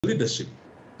leadership.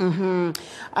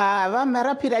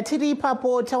 Marapara tiri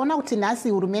ipapo taona kuti nhasi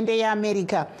hurumende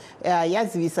yeAmerica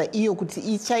yazivisa iyo kuti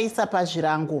ichaisa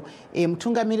pazvirango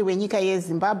mutungamiri wenyika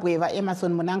yeZimbabwe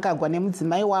VaEmmerson Mnangagwa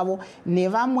nemudzimai wavo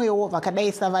nevamwewo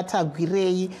vakadai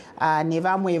savatagwirei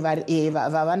nevamwe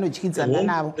vavanodyidzana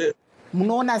navo.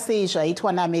 Munoona sei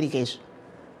zvaitwa naAmerica izvi?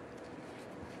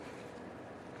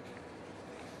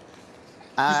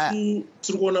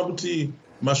 Tiri kuona kuti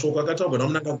mashoko akataurwa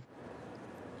naMnangagwa.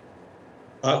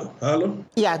 Hello?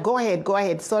 Yeah, go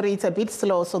ahead. Sorry, it's a bit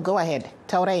slow, so go ahead.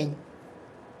 Taurain.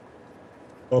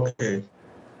 Okay.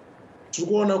 Tiri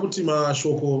kuona kuti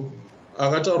mashoko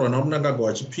akataurwa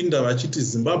naMnangagwa vachipinda vachiti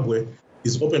Zimbabwe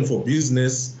is open for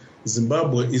business,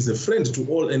 Zimbabwe is a friend to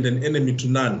all and an enemy to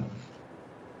none.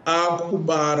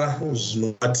 Akubara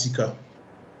zvinobatika.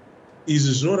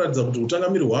 Izvi zvinoratidza kuti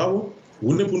utungamiri hwavo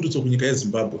hune pundutso kunyika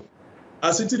yeZimbabwe.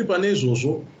 Asi tiri pane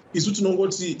izvozvo isu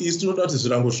tinongoti isi tinoda kuti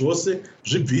zvirango zvose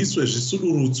zvibviswe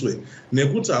zvisudurutswe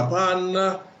nekuti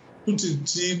hapana kuti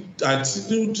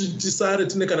tisare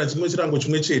tine kana chimwe chirango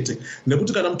chimwe chete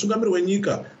nekuti kana mutungamiri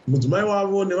wenyika mudzimai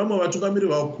wavo nevamwe vatungamiri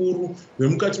vakuru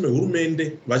vemukati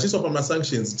meHurumende vachiiswa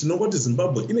pamasanctions tinongoti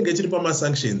Zimbabwe inenge ichiri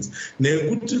pamasanctions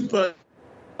nekuti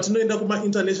tinoenda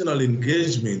kuma-international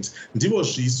engagement ndivo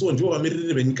zviso ndivo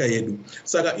vamiriri venyika yedu.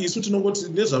 Saka isu tinongoti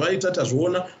nezvavaita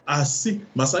tazviona asi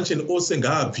masanction ose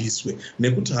ngaabviswe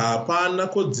nekuti hapana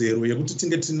kodzero yekuti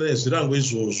tinge tine zvirango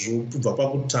izvozvo kubva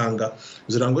pakutanga.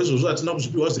 Zvirango izvozvo hatina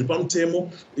kuzvipiwa zviri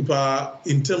pamutemo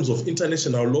in terms of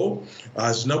international law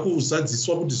hazvina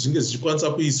kuzadziswa kuti zvinge zvichikwanisa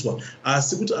kuiswa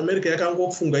asi kuti America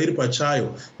yakangofunga iri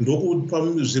pachayo ndokupa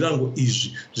zvirango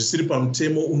izvi zvisiri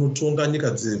pamutemo unotonga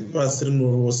nyika dzepasi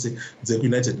rino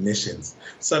dzeUnited Nations.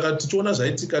 Saka tichiona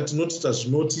zvaitika tinoti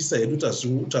tazvinotisa hedu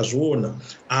tazviona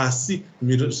asi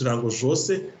zvirango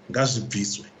zvose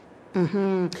ngazvibviswe.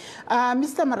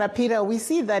 Mr. Marapara, we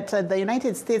see that the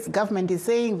United States government is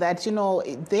saying that,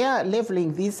 they are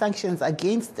leveling these sanctions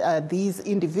against these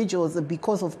individuals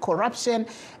because of corruption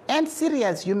and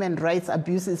serious human rights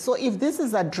abuses. So if this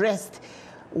is addressed,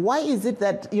 why is it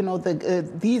that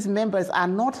these members are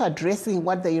not addressing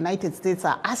what the United States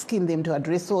are asking them to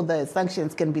address so the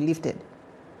sanctions can be lifted?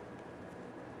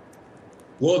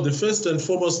 Well, the first and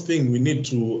foremost thing we need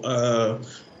to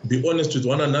be honest with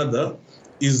one another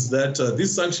is that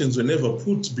these sanctions were never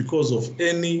put because of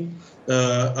any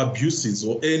abuses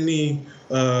or any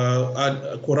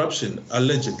corruption,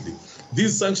 allegedly.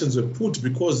 These sanctions were put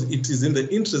because it is in the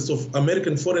interest of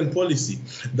American foreign policy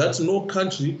that no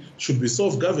country should be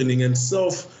self-governing and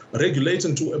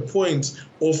self-regulating to a point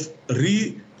of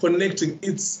reconnecting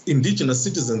its indigenous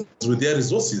citizens with their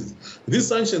resources. These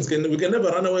sanctions, we can never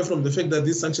run away from the fact that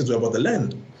these sanctions were about the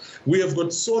land. We have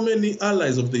got so many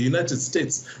allies of the United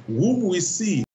States whom we see